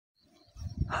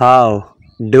How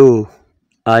do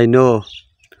I know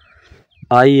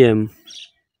I am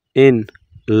in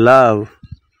love?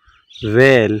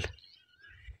 Well,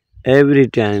 every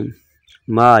time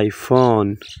my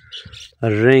phone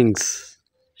rings,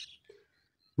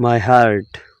 my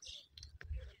heart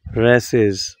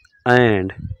races,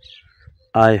 and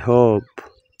I hope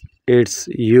it's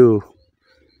you.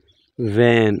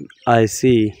 When I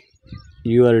see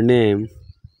your name,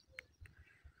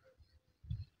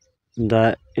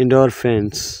 the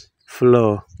endorphins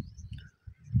flow,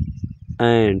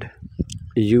 and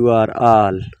you are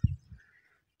all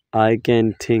I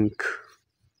can think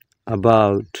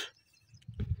about.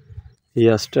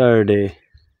 Yesterday,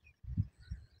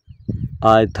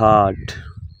 I thought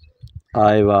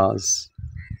I was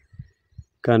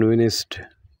convinced.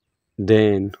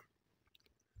 Then,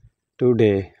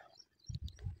 today,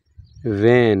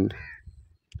 when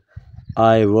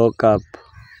I woke up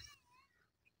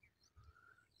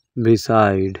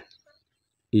beside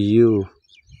you,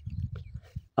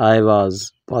 I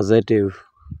was positive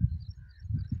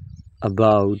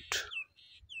about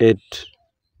it.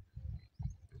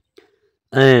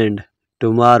 And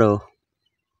tomorrow,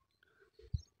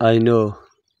 I know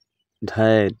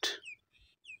that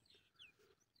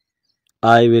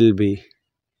I will be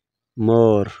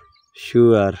more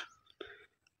sure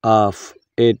of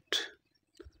it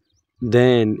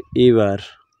than ever.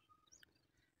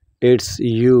 It's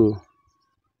you.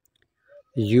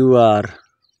 You are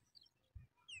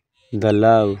the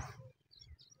love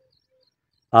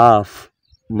of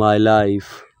my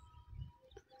life.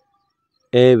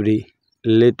 Every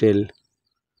little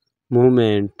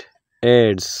moment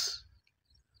adds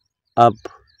up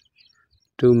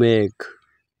to make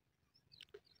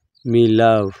me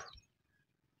love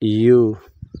you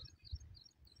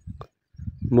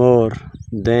more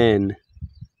than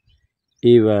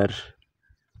ever.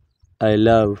 I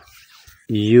love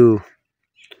you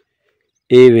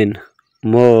even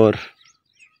more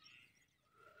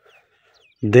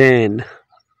than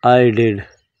I did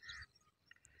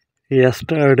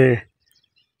yesterday,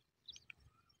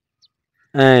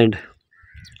 and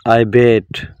I bet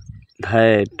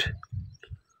that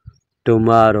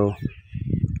tomorrow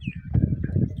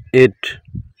it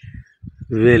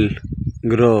will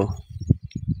grow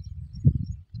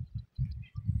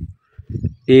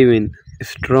even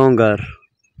stronger.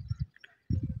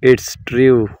 It's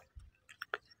true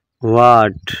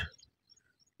what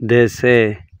they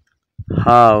say,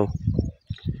 how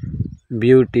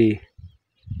beauty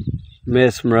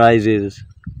mesmerizes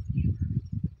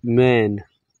men,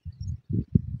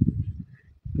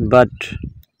 but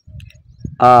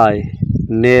I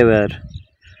never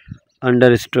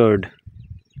understood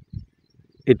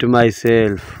it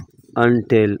myself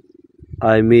until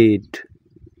I meet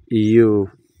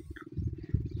you.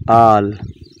 All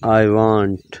I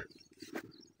want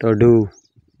to do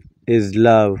is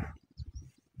love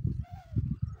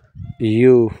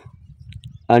you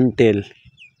until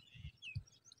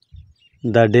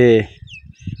the day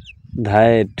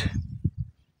that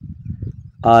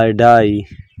I die.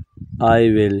 I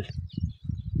will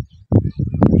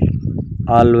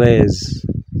always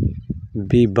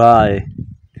be by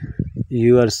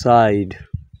your side.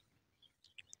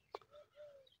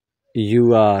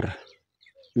 You are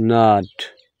not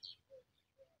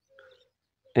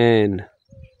an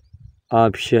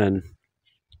option.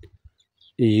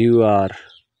 You are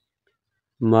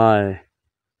my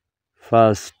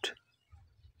first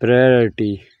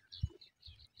priority.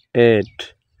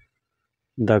 At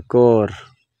the core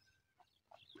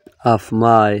of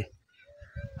my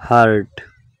heart,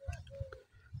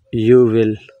 you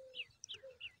will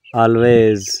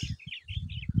always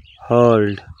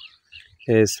hold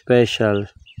a special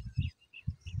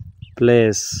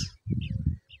place.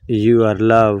 Your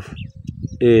love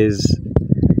is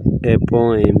a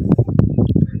poem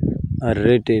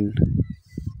written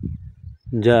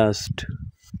just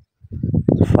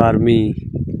for me.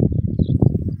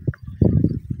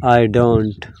 I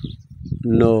don't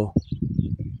know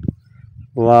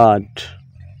what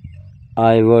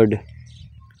I would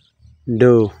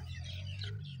do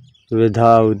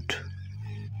without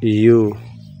you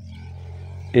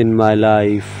in my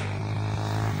life.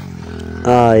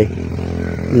 I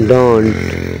don't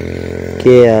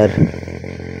care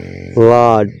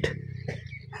what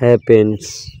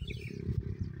happens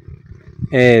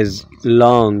as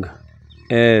long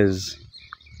as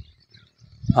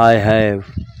I have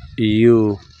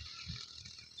you,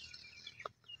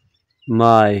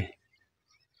 my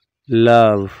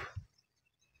love.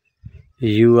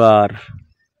 You are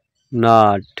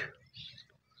not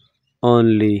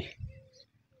only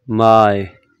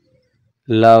my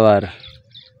lover,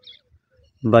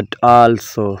 but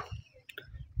also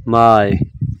my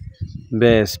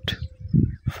best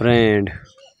friend.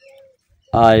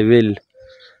 I will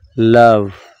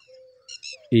love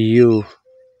you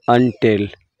until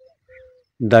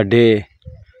the day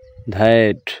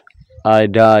that I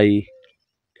die.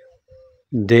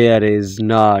 There is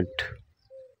not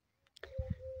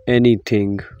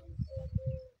anything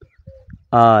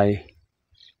I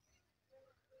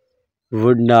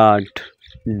would not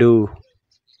do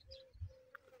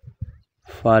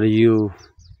for you.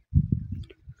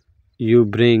 You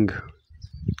bring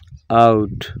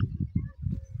out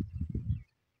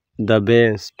the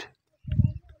best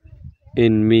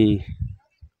in me.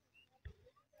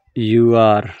 You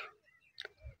are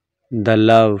the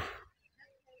love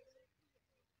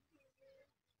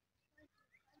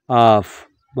of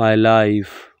my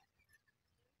life.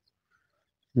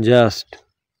 Just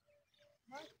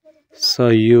so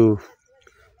you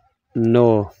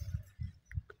know,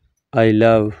 I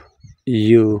love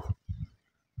you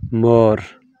more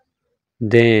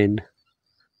than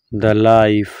the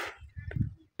life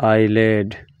I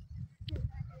led.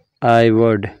 I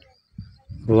would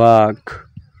walk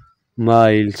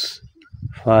miles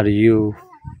for you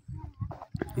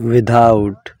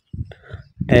without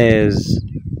as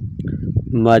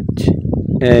much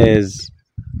as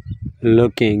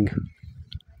looking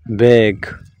back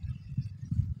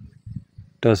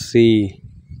to see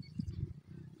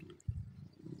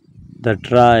the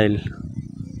trail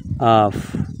of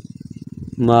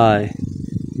my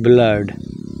blood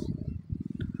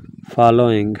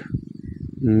following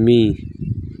me.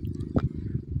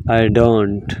 I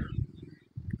don't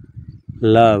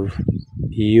love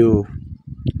you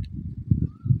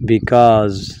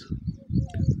because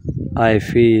I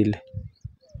feel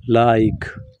like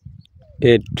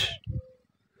it.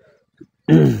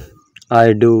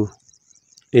 I do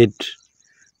it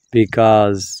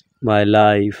because my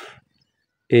life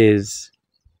is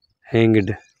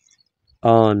hanged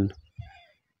on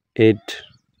it.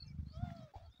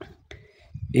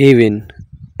 Even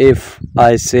if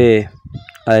I say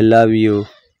I love you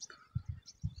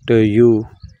to you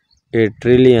a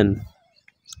trillion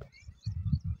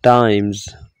times,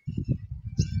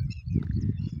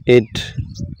 it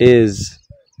is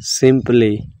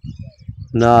simply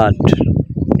not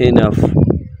enough.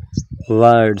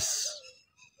 Words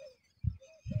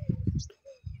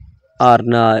are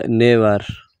never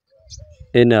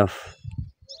enough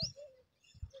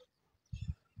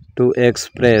to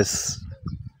express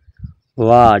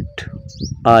what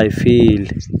I feel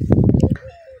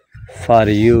for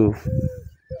you.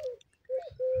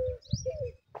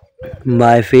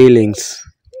 My feelings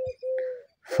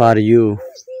for you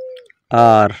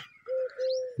are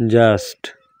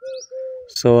just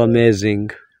so amazing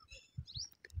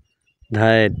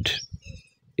that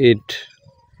it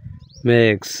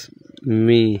makes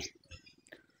me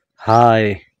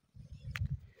high.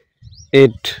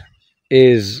 It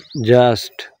is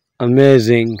just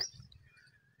amazing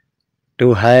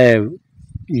to have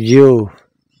you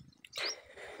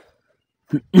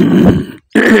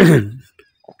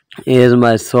as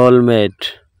my soulmate.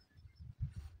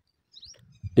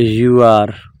 You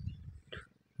are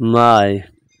my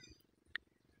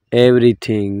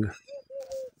everything.